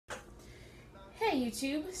Hey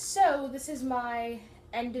YouTube, so this is my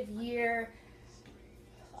end of year,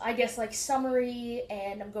 I guess like summary,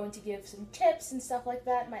 and I'm going to give some tips and stuff like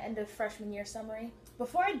that, my end of freshman year summary.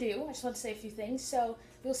 Before I do, I just want to say a few things. So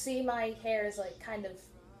you'll see my hair is like kind of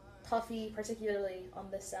puffy, particularly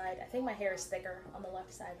on this side. I think my hair is thicker on the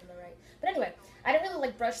left side than the right. But anyway, I didn't really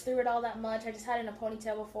like brush through it all that much. I just had it in a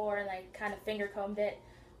ponytail before and I kind of finger combed it.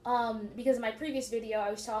 Because in my previous video I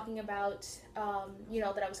was talking about,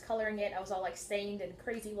 that I was coloring it. I was all like stained and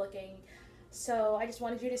crazy looking. So I just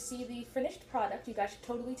wanted you to see the finished product. You guys should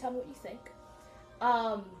totally tell me what you think.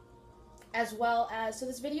 As well as, so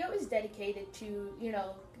this video is dedicated to,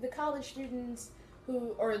 the college students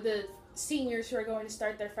or the seniors who are going to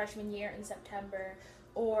start their freshman year in September,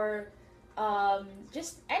 or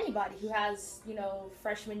just anybody who has,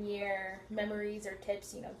 freshman year memories or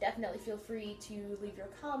tips. Definitely feel free to leave your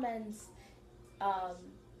comments.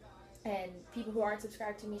 And people who aren't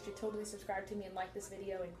subscribed to me should totally subscribe to me and like this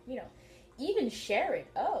video and, even share it.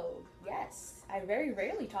 Oh, yes. I very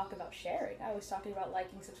rarely talk about sharing. I was talking about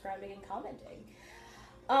liking, subscribing, and commenting.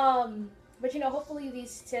 But, hopefully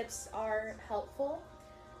these tips are helpful.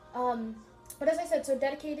 But as I said, so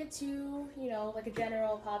dedicated to, like a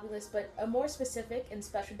general populace, but a more specific and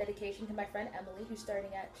special dedication to my friend Emily, who's starting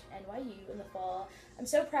at NYU in the fall. I'm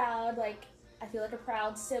so proud, I feel like a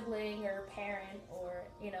proud sibling or parent or,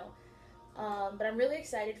 but I'm really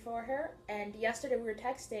excited for her. And yesterday we were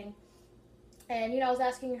texting, and, I was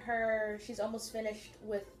asking her, she's almost finished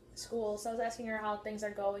with school, so I was asking her how things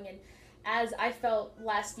are going, and as I felt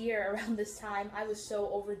last year around this time, I was so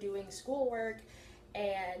overdoing schoolwork,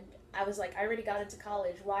 and I was like, I already got into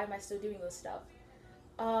college, why am I still doing this stuff?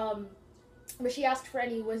 But she asked for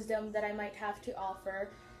any wisdom that I might have to offer,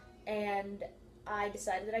 and I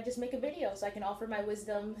decided that I'd just make a video so I can offer my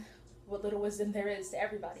wisdom, what little wisdom there is, to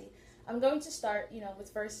everybody. I'm going to start, with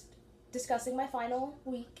first discussing my final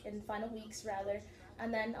week, and final weeks rather,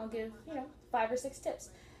 and then I'll give, 5 or 6 tips.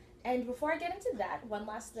 And before I get into that, one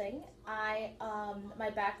last thing, my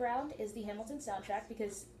background is the Hamilton soundtrack,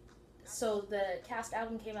 because so the Cast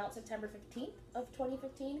album came out September 15th of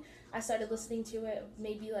 2015. I started listening to it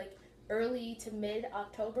maybe like early to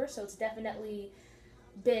mid-October, so it's definitely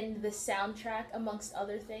been the soundtrack amongst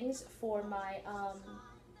other things for my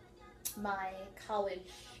my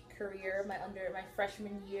college career, my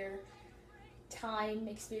freshman year time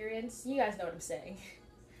experience. You guys know what I'm saying.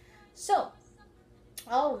 So,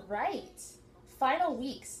 all right, final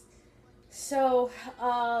weeks. So,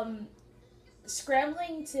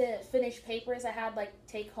 scrambling to finish papers. I had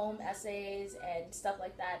take-home essays and stuff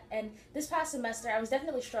like that. And this past semester, I was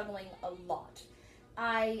definitely struggling a lot.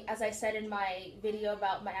 As I said in my video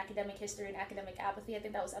about my academic history and academic apathy, I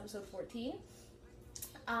think that was episode 14,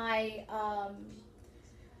 I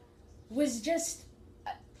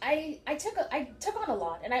took on a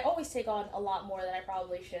lot, and I always take on a lot more than I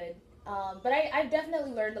probably should. But I've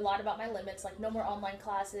definitely learned a lot about my limits, like no more online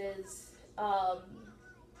classes,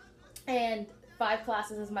 and 5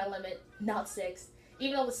 classes is my limit, not 6.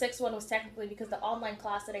 Even though the 6th one was technically because the online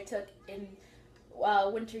class that I took in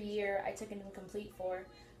winter year, I took an incomplete for,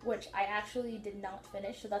 which I actually did not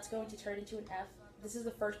finish, so that's going to turn into an F. This is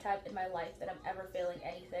the first time in my life that I'm ever failing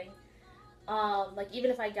anything. Even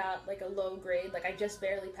if I got a low grade, I just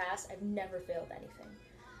barely passed, I've never failed anything.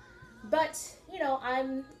 But,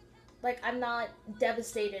 I'm not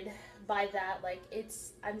devastated by that.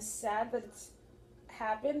 I'm sad that it's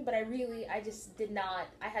happened, but I just did not.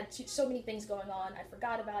 I had so many things going on. I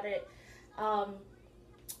forgot about it.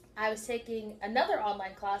 I was taking another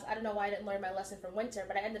online class. I don't know why I didn't learn my lesson from winter,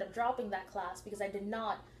 but I ended up dropping that class because I did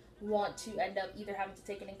not want to end up either having to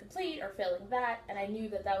take an incomplete or failing that, and I knew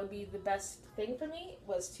that would be the best thing for me,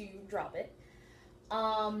 was to drop it.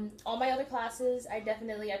 All my other classes, I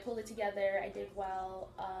pulled it together. I did well.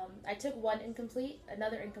 I took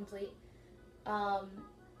another incomplete,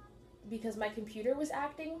 because my computer was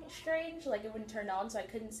acting strange, it wouldn't turn on, so I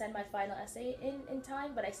couldn't send my final essay in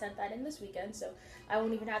time, but I sent that in this weekend, so I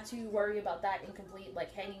won't even have to worry about that incomplete,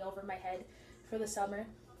 hanging over my head for the summer.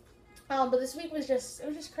 But this week was just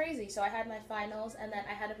crazy. So I had my finals, and then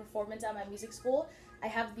I had a performance at my music school. I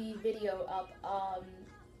have the video up,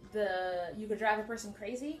 the You Could Drive a Person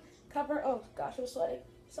Crazy cover. Oh gosh, I'm sweating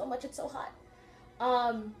so much, it's so hot.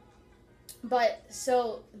 But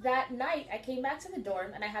so that night I came back to the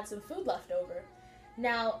dorm and I had some food left over.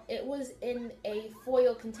 Now it was in a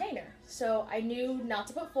foil container, so I knew not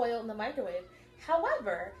to put foil in the microwave.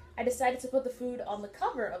 However, I decided to put the food on the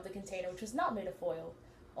cover of the container, which was not made of foil.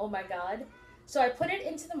 Oh my god. So I put it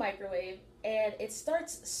into the microwave and it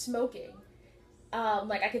starts smoking.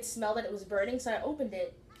 I could smell that it was burning, so I opened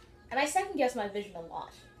it, and I second guessed my vision a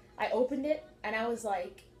lot. I opened it and I was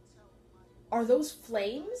like, are those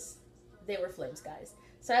flames? They were flames, guys.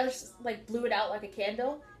 So I just like blew it out like a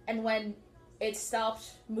candle, and when it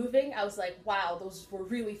stopped moving, I was like, wow, those were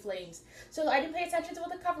really flames. So I didn't pay attention to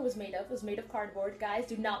what the cover was made of. It was made of cardboard. Guys,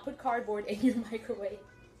 do not put cardboard in your microwave.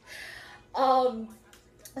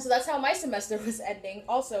 So that's how my semester was ending.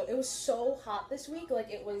 Also, it was so hot this week.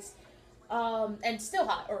 Like, it was, and still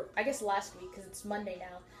hot, or I guess last week, because it's Monday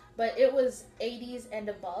now. But it was 80s and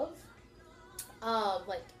above.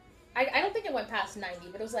 Like, I don't think it went past 90,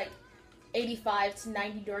 but it was like 85 to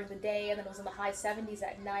 90 during the day, and then it was in the high 70s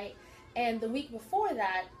at night. And the week before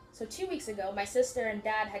that, so 2 weeks ago, my sister and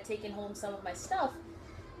dad had taken home some of my stuff,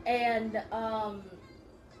 and,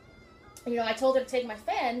 you know, I told her to take my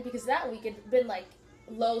fan, because that week it had been like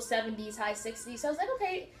low 70s, high 60s, so I was like,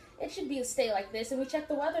 okay, it should stay like this, and we checked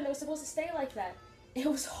the weather, and it was supposed to stay like that. It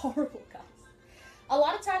was horrible, guys. A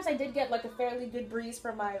lot of times I did get like a fairly good breeze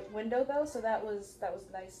from my window, though, so that was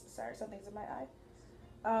nice. Sorry, something's in my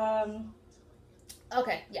eye.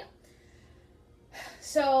 Okay, yeah.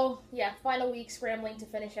 So, yeah, final week, scrambling to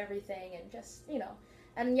finish everything, and just, you know.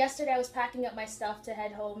 And yesterday I was packing up my stuff to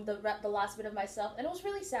head home, the last bit of my stuff, and it was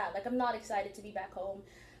really sad. Like, I'm not excited to be back home.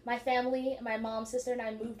 My family, my mom, sister, and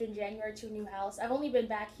I moved in January to a new house. I've only been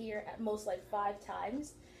back here at most, like, 5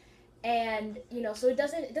 times. And, you know, so it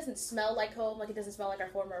doesn't smell like home, like, it doesn't smell like our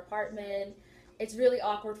former apartment. It's really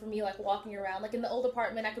awkward for me, like, walking around. Like, in the old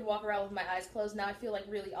apartment, I could walk around with my eyes closed. Now I feel, like,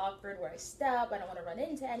 really awkward where I step. I don't want to run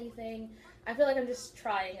into anything. I feel like I'm just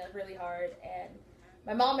trying, like, really hard. And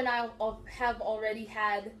my mom and I have already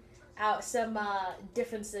had some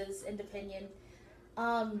differences in opinion.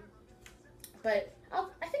 But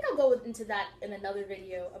I think I'll go into that in another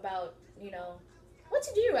video about, you know, what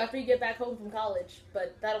to do after you get back home from college.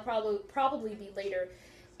 But that'll probably be later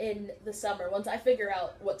in the summer, once I figure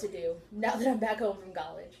out what to do, now that I'm back home from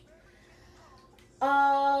college.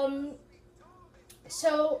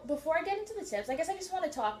 So, before I get into the tips, I guess I just want to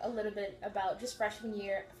talk a little bit about just freshman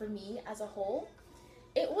year for me as a whole.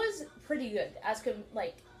 It was pretty good,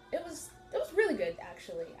 it was really good,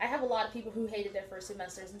 actually. I have a lot of people who hated their first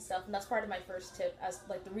semesters and stuff, and that's part of my first tip as,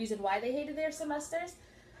 like, the reason why they hated their semesters.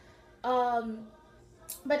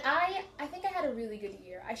 But I think I had a really good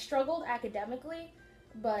year. I struggled academically,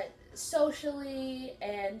 but socially,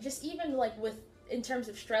 and just even, like, in terms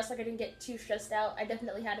of stress, like, I didn't get too stressed out. I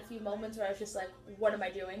definitely had a few moments where I was just like, what am I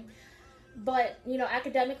doing? But, you know,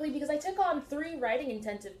 academically, because I took on 3 writing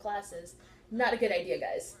intensive classes, not a good idea,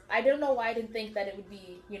 guys. I don't know why I didn't think that it would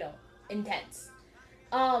be, you know, intense.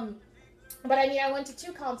 But I mean, I went to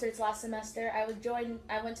 2 concerts last semester. I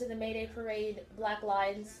went to the May Day Parade Black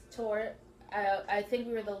Lines tour. I think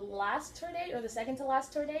we were the last tour date, or the second to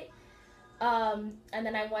last tour date. And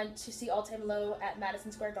then I went to see All Time Low at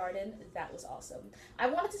Madison Square Garden. That was awesome. I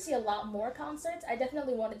wanted to see a lot more concerts. I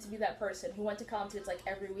definitely wanted to be that person who went to concerts, like,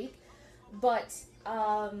 every week. But,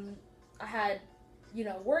 I had, you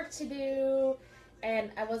know, work to do,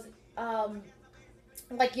 and I was,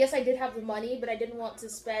 like, yes, I did have the money, but I didn't want to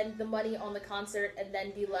spend the money on the concert and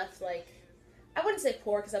then be left, like, I wouldn't say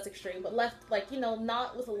poor, because that's extreme, but left, like, you know,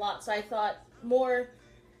 not with a lot. So I thought I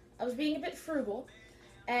was being a bit frugal.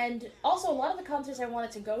 And also, a lot of the concerts I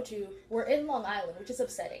wanted to go to were in Long Island, which is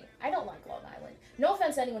upsetting. I don't like Long Island. No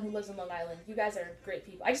offense to anyone who lives in Long Island. You guys are great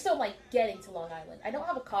people. I just don't like getting to Long Island. I don't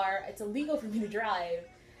have a car. It's illegal for me to drive.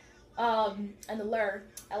 And the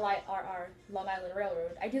L-I-R-R, Long Island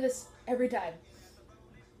Railroad. I do this every time.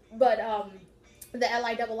 But, the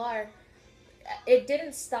L-I-R-R, it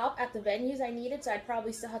didn't stop at the venues I needed, so I'd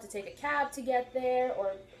probably still have to take a cab to get there,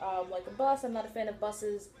 or, like a bus. I'm not a fan of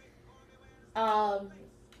buses.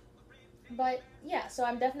 But, yeah, so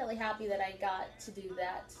I'm definitely happy that I got to do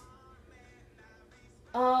that.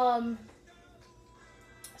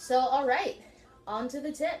 So, alright, on to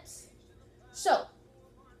the tips. So,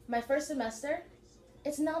 my first semester,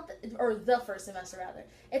 the first semester rather,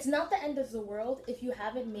 it's not the end of the world if you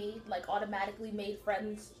haven't automatically made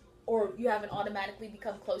friends, or you haven't automatically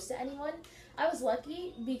become close to anyone. I was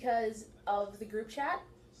lucky because of the group chat.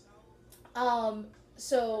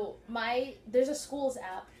 So there's a schools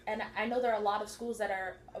app, and I know there are a lot of schools that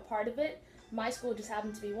are a part of it. My school just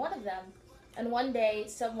happened to be one of them. And one day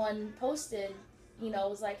someone posted, you know,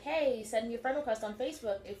 was like, hey, send me a friend request on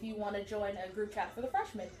Facebook if you want to join a group chat for the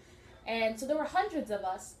freshmen. And so there were hundreds of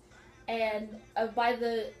us, and by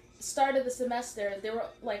the start of the semester, there were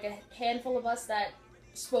like a handful of us that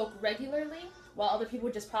spoke regularly, while other people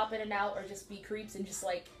would just pop in and out or just be creeps and just,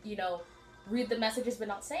 like, you know, read the messages but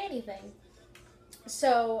not say anything.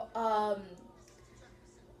 So,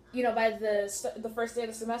 you know, by the first day of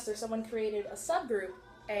the semester, someone created a subgroup,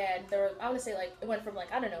 and there were, I want to say, like, it went from,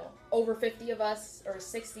 like, I don't know, over 50 of us, or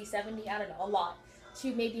 60, 70, I don't know, a lot,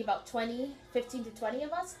 to maybe about 20, 15 to 20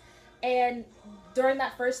 of us. And during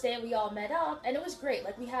that first day, we all met up, and it was great.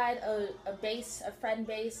 Like, we had a base, a friend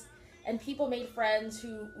base, and people made friends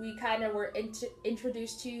who we kind of were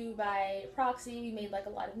introduced to by proxy. We made, like, a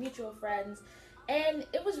lot of mutual friends, and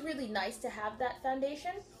it was really nice to have that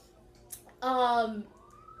foundation.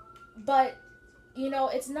 But, you know,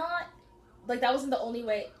 it's not, like, that wasn't the only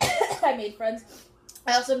way I made friends.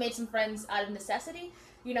 I also made some friends out of necessity.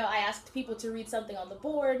 You know, I asked people to read something on the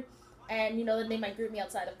board, and, you know, then they might group me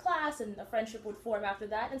outside of class, and a friendship would form after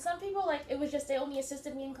that. And some people, like, it was just they only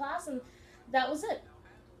assisted me in class, and that was it.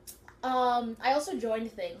 I also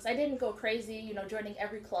joined things. I didn't go crazy, you know, joining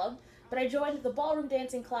every club, but I joined the ballroom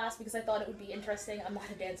dancing class because I thought it would be interesting. I'm not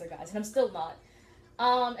a dancer, guys, and I'm still not.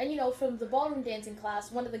 And, you know, from the ballroom dancing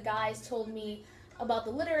class, one of the guys told me about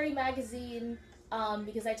the literary magazine,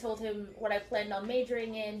 because I told him what I planned on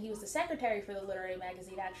majoring in. He was the secretary for the literary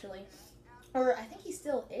magazine, actually. Or I think he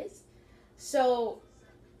still is. So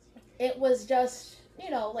it was just, you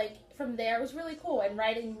know, like, from there, it was really cool, and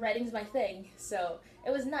writing's my thing, so it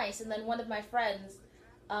was nice. And then one of my friends,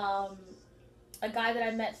 a guy that I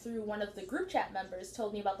met through one of the group chat members,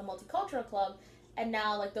 told me about the Multicultural Club, and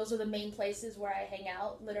now, like, those are the main places where I hang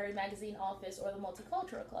out, Literary Magazine office or the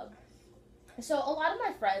Multicultural Club. So a lot of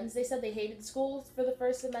my friends, they said they hated school for the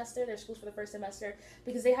first semester, their schools for the first semester,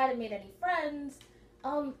 because they hadn't made any friends,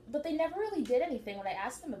 but they never really did anything when I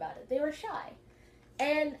asked them about it. They were shy.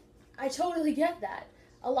 And I totally get that.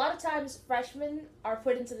 A lot of times, freshmen are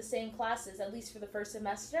put into the same classes, at least for the first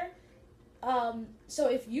semester. So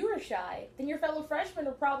if you are shy, then your fellow freshmen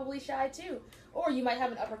are probably shy too. Or you might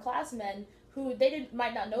have an upperclassman who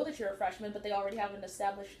might not know that you're a freshman, but they already have an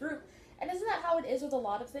established group. And isn't that how it is with a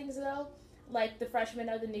lot of things, though? Like, the freshmen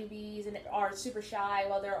are the newbies and are super shy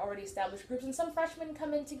while they're already established groups. And some freshmen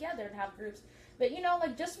come in together and have groups. But, you know,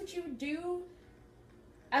 like, just what you would do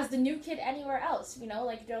as the new kid anywhere else, you know?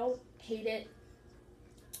 Like, don't hate it.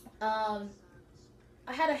 I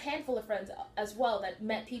had a handful of friends as well that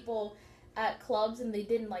met people at clubs, and they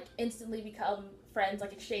didn't, like, instantly become friends,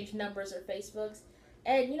 like, exchange numbers or Facebooks.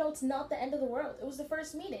 And, you know, it's not the end of the world. It was the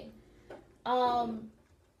first meeting. And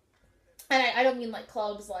I don't mean, like,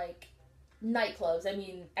 clubs, like, nightclubs. I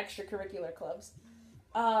mean extracurricular clubs.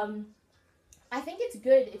 I think it's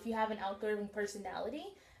good if you have an outgoing personality,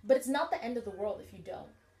 but it's not the end of the world if you don't.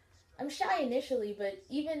 I'm shy initially, but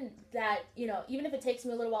even that, you know, even if it takes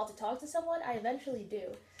me a little while to talk to someone, I eventually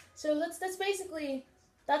do. So that's basically,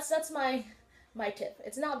 that's my tip.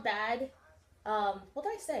 It's not bad. What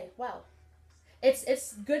did I say? Wow.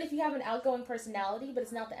 It's good if you have an outgoing personality, but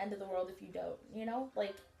it's not the end of the world if you don't, you know?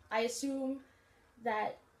 Like, I assume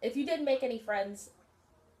that if you didn't make any friends,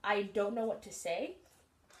 I don't know what to say.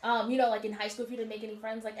 You know, like in high school, if you didn't make any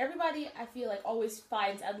friends, like, everybody, I feel like, always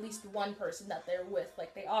finds at least one person that they're with.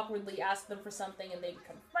 Like, they awkwardly ask them for something and they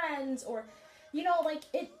become friends, or, you know, like,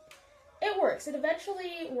 it works. It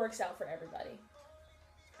eventually works out for everybody.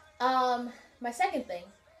 My second thing,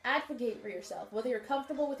 advocate for yourself. Whether you're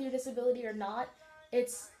comfortable with your disability or not,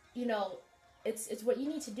 it's, you know, it's what you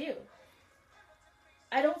need to do.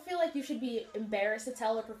 I don't feel like you should be embarrassed to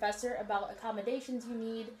tell a professor about accommodations you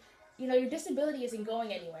need. You know, your disability isn't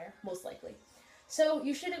going anywhere, most likely. So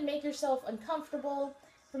you shouldn't make yourself uncomfortable.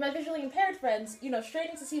 For my visually impaired friends, you know,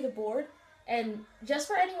 straining to see the board, and just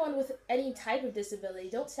for anyone with any type of disability,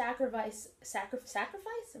 don't sacrifice?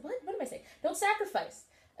 What am I saying? Don't sacrifice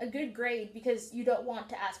a good grade because you don't want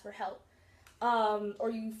to ask for help, or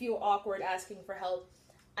you feel awkward asking for help.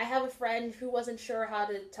 I have a friend who wasn't sure how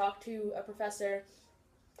to talk to a professor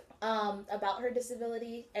about her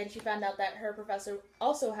disability, and she found out that her professor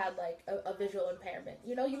also had, like, a visual impairment.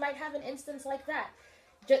 You know, you might have an instance like that.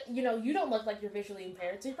 You know, you don't look like you're visually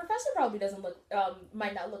impaired, so your professor probably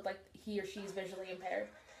might not look like he or she's visually impaired.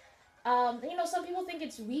 You know, some people think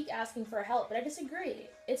it's weak asking for help, but I disagree.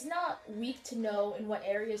 It's not weak to know in what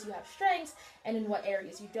areas you have strengths and in what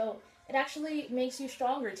areas you don't. It actually makes you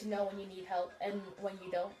stronger to know when you need help and when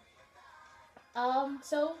you don't.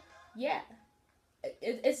 So, yeah.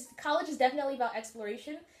 College is definitely about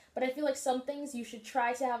exploration, but I feel like some things you should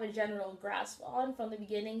try to have a general grasp on from the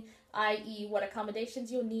beginning, i.e. what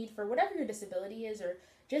accommodations you'll need for whatever your disability is, or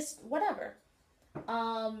just whatever.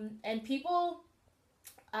 And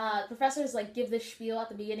professors, like, give this spiel at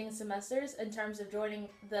the beginning of semesters in terms of joining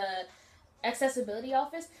the accessibility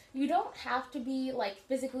office. You don't have to be, like,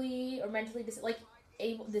 physically or mentally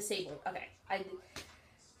disabled. Okay,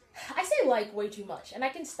 I say like way too much, and I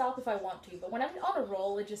can stop if I want to, but when I'm on a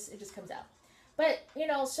roll, it just comes out. But, you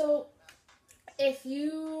know, so if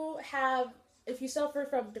you if you suffer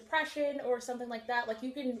from depression or something like that, like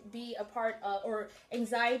you can be a part of, or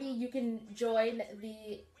anxiety, you can join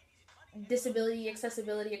the disability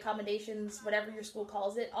accessibility accommodations, whatever your school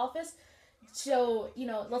calls it, office. So,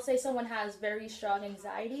 let's say someone has very strong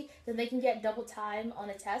anxiety, then they can get double time on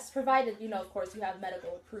a test, provided, of course, you have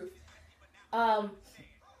medical proof.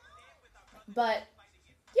 But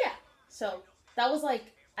yeah, so that was like,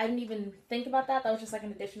 I didn't even think about that. That was just like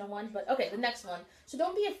an additional one. But okay, the next one. So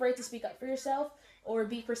don't be afraid to speak up for yourself or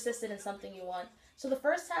be persistent in something you want. So the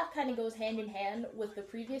first half kind of goes hand in hand with the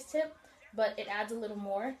previous tip, but it adds a little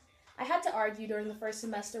more. I had to argue during the first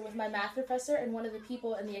semester with my math professor and one of the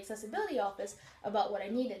people in the accessibility office about what I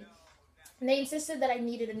needed. And they insisted that I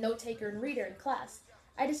needed a note taker and reader in class.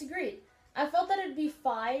 I disagreed. I felt that it'd be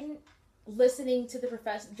fine listening to the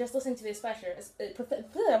professor, just listening to the professor.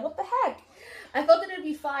 What the heck? I felt that it'd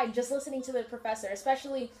be fine just listening to the professor,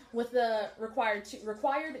 especially with the required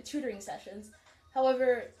tutoring sessions.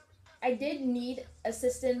 However, I did need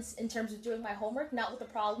assistance in terms of doing my homework, not with the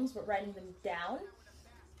problems, but writing them down.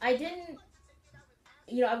 I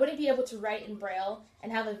wouldn't be able to write in Braille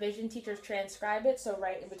and have a vision teacher transcribe it, so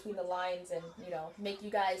write in between the lines and, make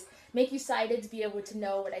you sighted to be able to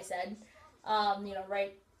know what I said.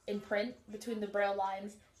 Write in print between the Braille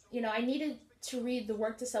lines. I needed to read the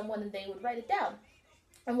work to someone and they would write it down.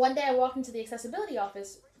 And one day I walked into the accessibility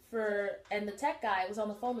office and the tech guy was on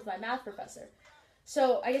the phone with my math professor.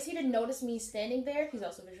 So I guess he didn't notice me standing there. He's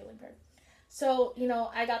also visually impaired. So,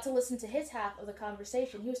 I got to listen to his half of the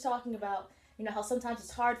conversation. He was talking about, how sometimes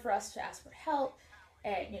it's hard for us to ask for help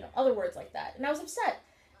and, other words like that. And I was upset.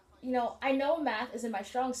 I know math isn't my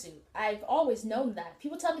strong suit. I've always known that.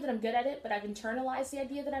 People tell me that I'm good at it, but I've internalized the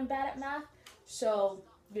idea that I'm bad at math. So,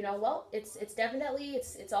 it's definitely,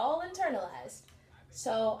 it's all internalized.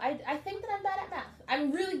 So I think that I'm bad at math.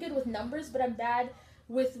 I'm really good with numbers, but I'm bad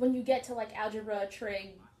with when you get to like algebra,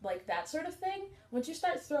 trig, like that sort of thing. Once you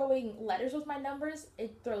start throwing letters with my numbers,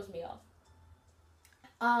 it throws me off.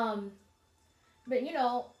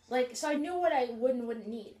 But so I knew what I would and wouldn't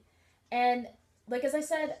need. And like, as I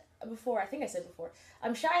said before,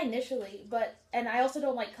 I'm shy initially, and I also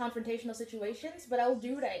don't like confrontational situations, but I'll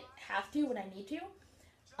do what I have to when I need to.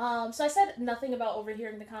 So I said nothing about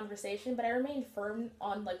overhearing the conversation, but I remained firm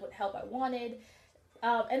on like what help I wanted.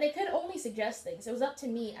 And they could only suggest things. It was up to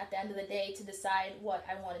me at the end of the day to decide what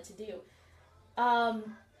I wanted to do.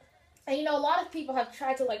 And a lot of people have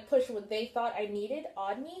tried to like push what they thought I needed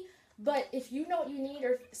on me. But if you know what you need,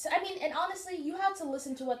 and honestly, you have to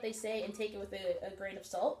listen to what they say and take it with a grain of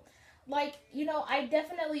salt. Like, I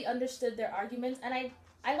definitely understood their arguments, and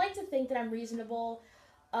I like to think that I'm reasonable.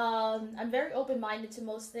 I'm very open-minded to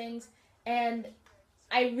most things, and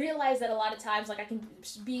I realize that a lot of times, like, I can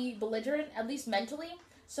be belligerent, at least mentally,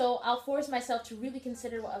 so I'll force myself to really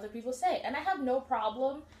consider what other people say. And I have no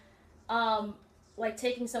problem, like,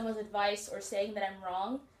 taking someone's advice or saying that I'm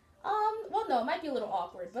wrong. Well, no, it might be a little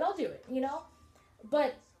awkward, but I'll do it,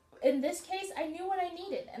 But in this case, I knew what I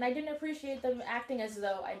needed, and I didn't appreciate them acting as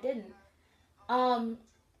though I didn't.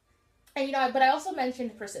 But I also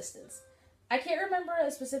mentioned persistence. I can't remember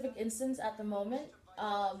a specific instance at the moment,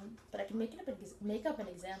 but I can make up an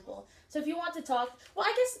example. So if you want to talk, well,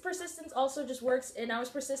 I guess persistence also just works, and I was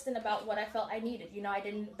persistent about what I felt I needed. I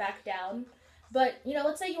didn't back down. But,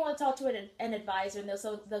 let's say you want to talk to an advisor, and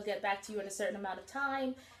they'll get back to you in a certain amount of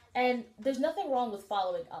time, and there's nothing wrong with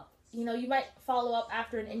following up. You might follow up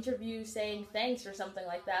after an interview saying thanks or something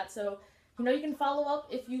like that. So, you can follow up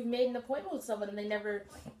if you've made an appointment with someone and they never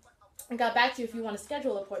got back to you if you want to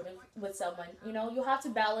schedule an appointment with someone. You'll have to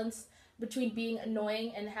balance between being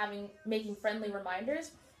annoying and making friendly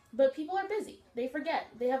reminders. But people are busy. They forget.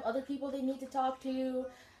 They have other people they need to talk to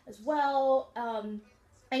as well.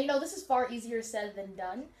 And this is far easier said than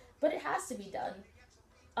done, but it has to be done.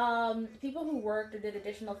 People who worked or did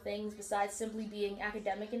additional things besides simply being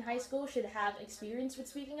academic in high school should have experience with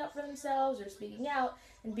speaking up for themselves or speaking out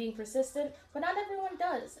and being persistent, but not everyone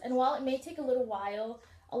does. And while it may take a little while,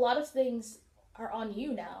 a lot of things are on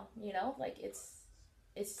you now, like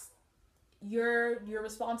you're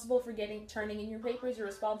responsible for turning in your papers, you're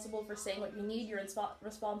responsible for saying what you need, you're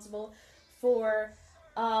responsible for,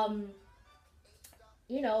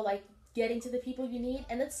 like getting to the people you need.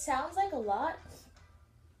 And it sounds like a lot.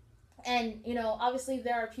 And, obviously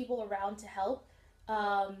there are people around to help.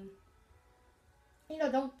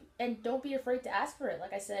 Don't be afraid to ask for it.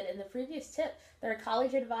 Like I said in the previous tip, there are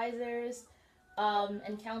college advisors,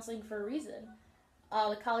 and counseling for a reason.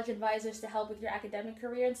 The college advisors to help with your academic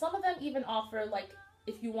career. And some of them even offer, like,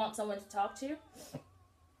 if you want someone to talk to.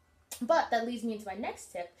 But that leads me into my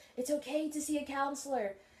next tip. It's okay to see a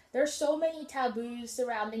counselor. There's so many taboos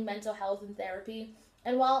surrounding mental health and therapy.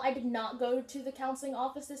 And while I did not go to the counseling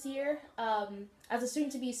office this year, as a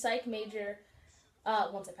soon-to-be psych major,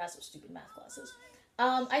 once I passed those stupid math classes,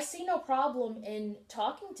 I see no problem in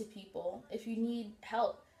talking to people if you need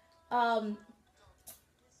help.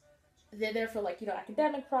 They're there for, like,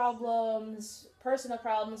 academic problems, personal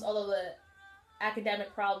problems, although the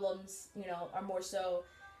academic problems, are more so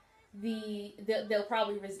they'll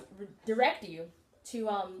probably direct you to,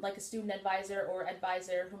 like, a student advisor or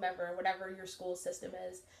advisor, whomever, whatever your school system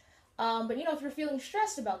is. But, if you're feeling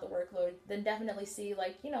stressed about the workload, then definitely see,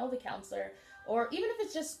 like, the counselor. Or even if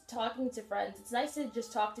it's just talking to friends, it's nice to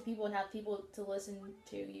just talk to people and have people to listen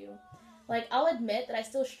to you. Like, I'll admit that I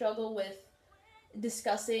still struggle with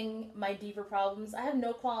discussing my deeper problems. I have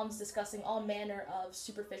no qualms discussing all manner of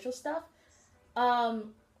superficial stuff.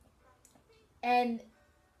 And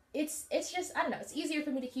it's just, I don't know, it's easier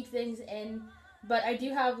for me to keep things in, but I do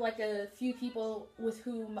have, like, a few people with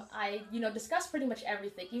whom I, discuss pretty much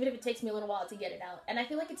everything, even if it takes me a little while to get it out. And I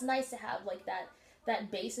feel like it's nice to have, like,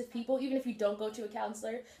 that base of people, even if you don't go to a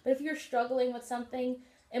counselor. But if you're struggling with something,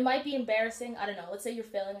 it might be embarrassing. I don't know, let's say you're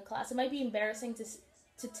failing a class. It might be embarrassing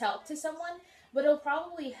to talk to someone, but it'll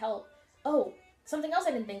probably help. Oh, something else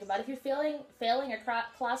I didn't think about. If you're failing a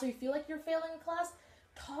class, or you feel like you're failing a class,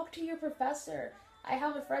 talk to your professor. I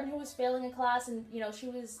have a friend who was failing a class, and, she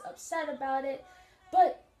was upset about it.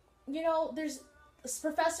 But,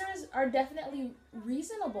 professors are definitely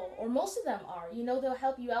reasonable, or most of them are. They'll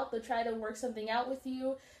help you out. They'll try to work something out with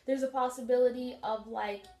you. There's a possibility of,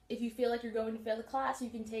 like, if you feel like you're going to fail the class,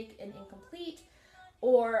 you can take an incomplete,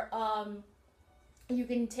 or, you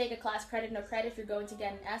can take a class credit, no credit if you're going to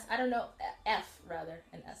get an S. I don't know, F, rather,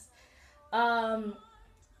 an S. I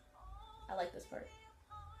like this part.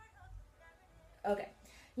 Okay.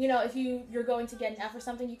 If you're going to get an F or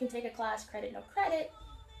something, you can take a class credit, no credit.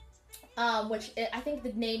 I think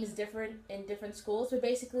the name is different in different schools, but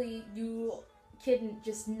basically you can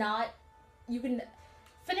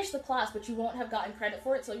finish the class, but you won't have gotten credit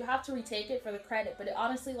for it, so you have to retake it for the credit. But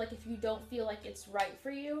honestly, like, if you don't feel like it's right for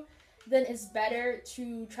you, then it's better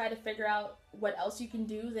to try to figure out what else you can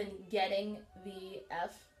do than getting the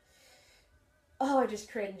F. Oh, I just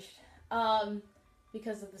cringed.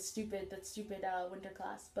 Because of the stupid winter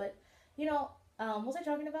class. But, what was I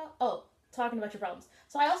talking about? Oh, talking about your problems.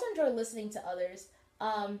 So I also enjoy listening to others.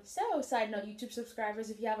 So, side note, YouTube subscribers,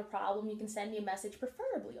 if you have a problem, you can send me a message,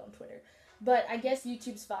 preferably on Twitter. But I guess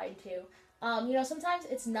YouTube's fine, too. Sometimes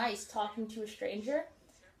it's nice talking to a stranger.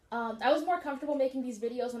 I was more comfortable making these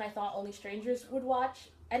videos when I thought only strangers would watch.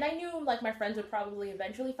 And I knew, like, my friends would probably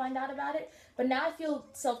eventually find out about it. But now I feel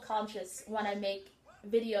self-conscious when I make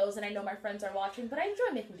videos and I know my friends are watching. But I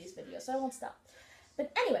enjoy making these videos, so I won't stop.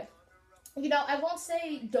 But anyway, I won't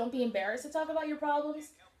say don't be embarrassed to talk about your problems.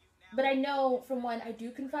 But I know from when I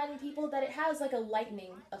do confide in people that it has, like, a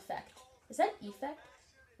lightning effect. Is that effect?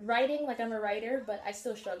 Writing, like, I'm a writer, but I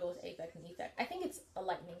still struggle with affect and effect. I think it's a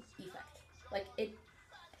lightning effect. Like,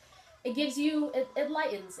 it gives you, it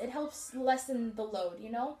lightens, it helps lessen the load,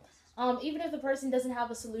 even if the person doesn't have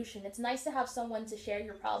a solution, it's nice to have someone to share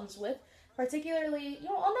your problems with, particularly,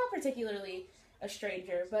 not particularly a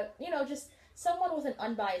stranger, but, just someone with an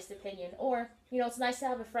unbiased opinion, or, it's nice to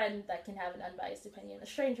have a friend that can have an unbiased opinion, a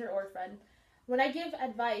stranger or a friend. When I give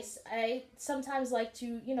advice, I sometimes like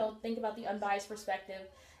to, think about the unbiased perspective,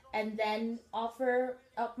 and then offer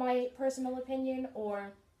up my personal opinion,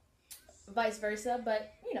 or vice versa,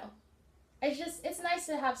 but, it's nice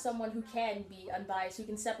to have someone who can be unbiased, who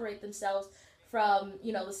can separate themselves from,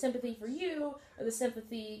 the sympathy for you, or the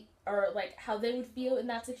sympathy, or, like, how they would feel in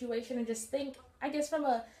that situation, and just think, I guess, from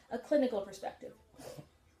a clinical perspective.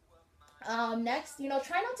 Next,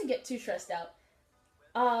 try not to get too stressed out.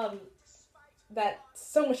 That's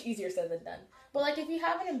so much easier said than done. But, like, if you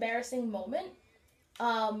have an embarrassing moment,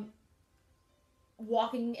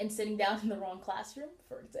 walking and sitting down in the wrong classroom,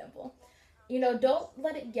 for example, don't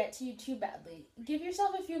let it get to you too badly. Give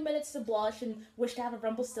yourself a few minutes to blush and wish to have a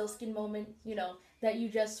Rumpelstiltskin moment, that you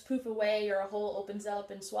just poof away or a hole opens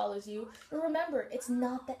up and swallows you. But remember, it's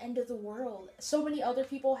not the end of the world. So many other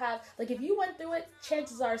people have, like, if you went through it,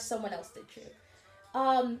 chances are someone else did too.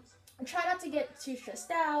 Try not to get too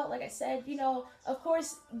stressed out. Like I said, of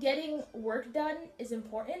course, getting work done is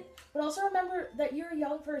important, but also remember that you're a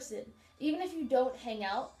young person. Even if you don't hang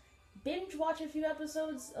out, binge watch a few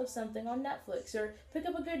episodes of something on Netflix, or pick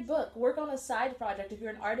up a good book, work on a side project if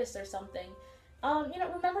you're an artist or something.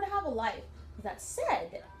 Remember to have a life. That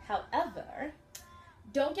said, however,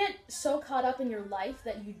 don't get so caught up in your life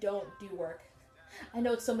that you don't do work. I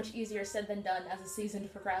know it's so much easier said than done as a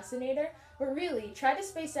seasoned procrastinator, but really, try to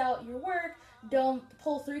space out your work. Don't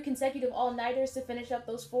pull 3 consecutive all-nighters to finish up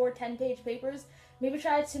those 4 10-page papers. Maybe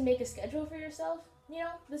try to make a schedule for yourself,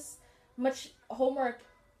 this much homework,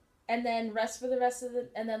 and then rest for the rest of the,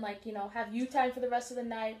 and then have you time for the rest of the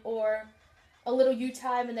night, or a little you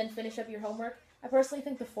time and then finish up your homework. I personally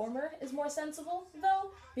think the former is more sensible,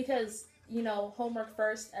 though, because, homework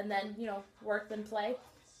first and then, work then play.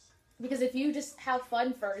 Because if you just have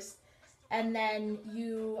fun first and then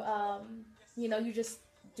you just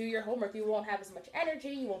do your homework, you won't have as much energy,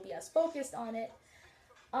 you won't be as focused on it.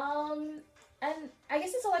 And I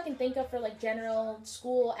guess that's all I can think of for general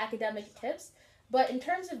school academic tips. But in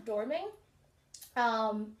terms of dorming,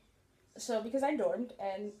 so because I dormed,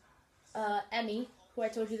 and Emmy, who I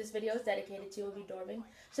told you this video is dedicated to, will be dorming.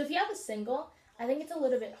 So if you have a single, I think it's a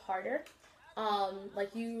little bit harder.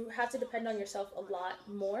 You have to depend on yourself a lot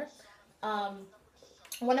more.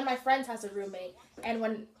 One of my friends has a roommate, and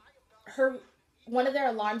when one of their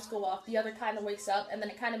alarms go off, the other kind of wakes up, and then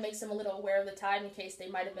it kind of makes them a little aware of the time in case they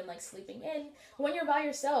might have been sleeping in. When you're by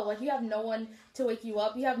yourself, you have no one to wake you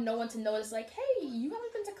up, you have no one to notice hey, you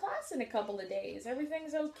haven't been to class in a couple of days,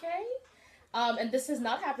 everything's okay? And this has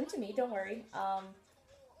not happened to me, don't worry.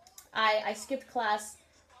 I skipped class,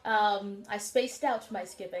 I spaced out my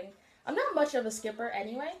skipping. I'm not much of a skipper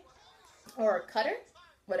anyway, or a cutter,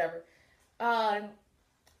 whatever.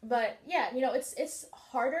 But yeah, it's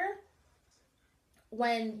harder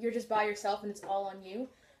when you're just by yourself and it's all on you.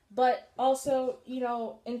 But also,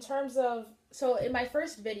 in terms of, so in my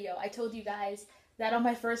first video, I told you guys that on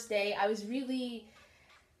my first day, I was really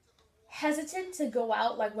hesitant to go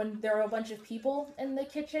out when there were a bunch of people in the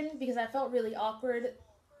kitchen, because I felt really awkward.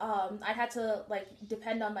 I had to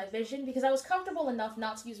depend on my vision, because I was comfortable enough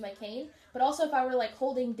not to use my cane, but also if I were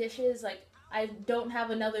holding dishes, I don't have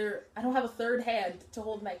a third hand to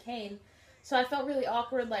hold my cane. So I felt really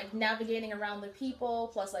awkward, navigating around the people,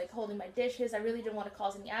 plus, holding my dishes. I really didn't want to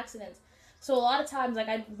cause any accidents. So a lot of times,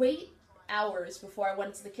 I'd wait hours before I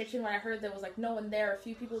went to the kitchen when I heard there was, no one there, a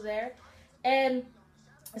few people there. And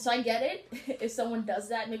so I get it if someone does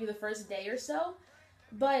that maybe the first day or so.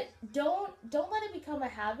 But don't let it become a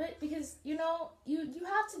habit, because, you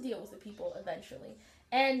have to deal with the people eventually.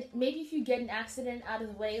 And maybe if you get an accident out of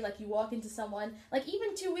the way, you walk into someone,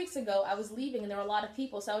 even 2 weeks ago, I was leaving and there were a lot of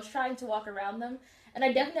people, so I was trying to walk around them, and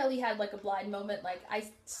I definitely had, a blind moment, I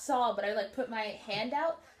saw, but I, put my hand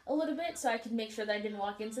out a little bit so I could make sure that I didn't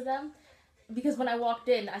walk into them, because when I walked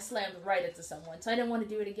in, I slammed right into someone, so I didn't want to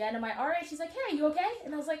do it again. Am I alright? She's like, hey, you okay?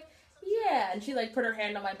 And I was like, yeah, and she, put her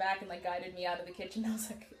hand on my back and, guided me out of the kitchen. I was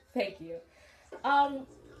like, thank you.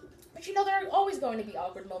 But there are always going to be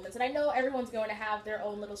awkward moments, and I know everyone's going to have their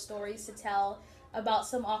own little stories to tell about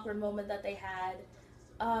some awkward moment that they had,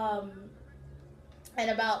 and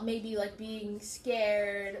about maybe, being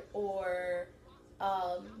scared or,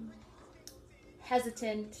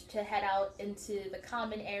 hesitant to head out into the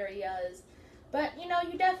common areas. But, you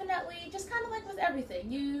definitely, just kind of with everything,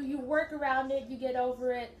 you work around it, you get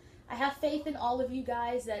over it. I have faith in all of you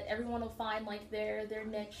guys that everyone will find, their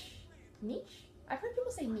niche? Niche? I've heard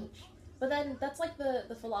people say niche, but then that's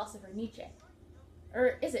the philosopher Nietzsche.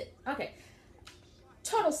 Or is it? Okay.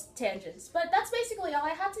 Total tangents. But that's basically all I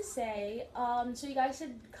had to say. So you guys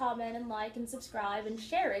should comment and like and subscribe and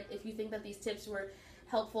share it if you think that these tips were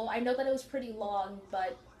helpful. I know that it was pretty long,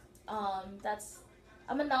 but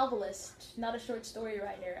I'm a novelist, not a short story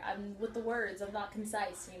writer. I'm with the words, I'm not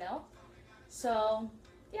concise, So,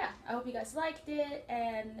 yeah, I hope you guys liked it,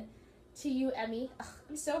 and to you, Emmy,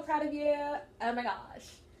 I'm so proud of you. Oh my gosh.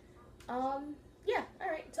 Yeah,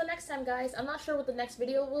 alright, till next time, guys. I'm not sure what the next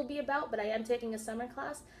video will be about, but I am taking a summer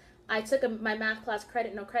class. I took my math class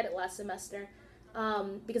credit, no credit last semester,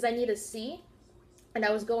 because I need a C, and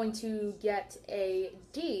I was going to get a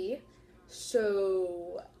D,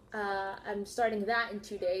 so I'm starting that in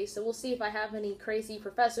 2 days, so we'll see if I have any crazy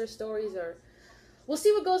professor stories, or we'll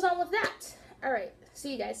see what goes on with that. Alright,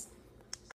 see you guys.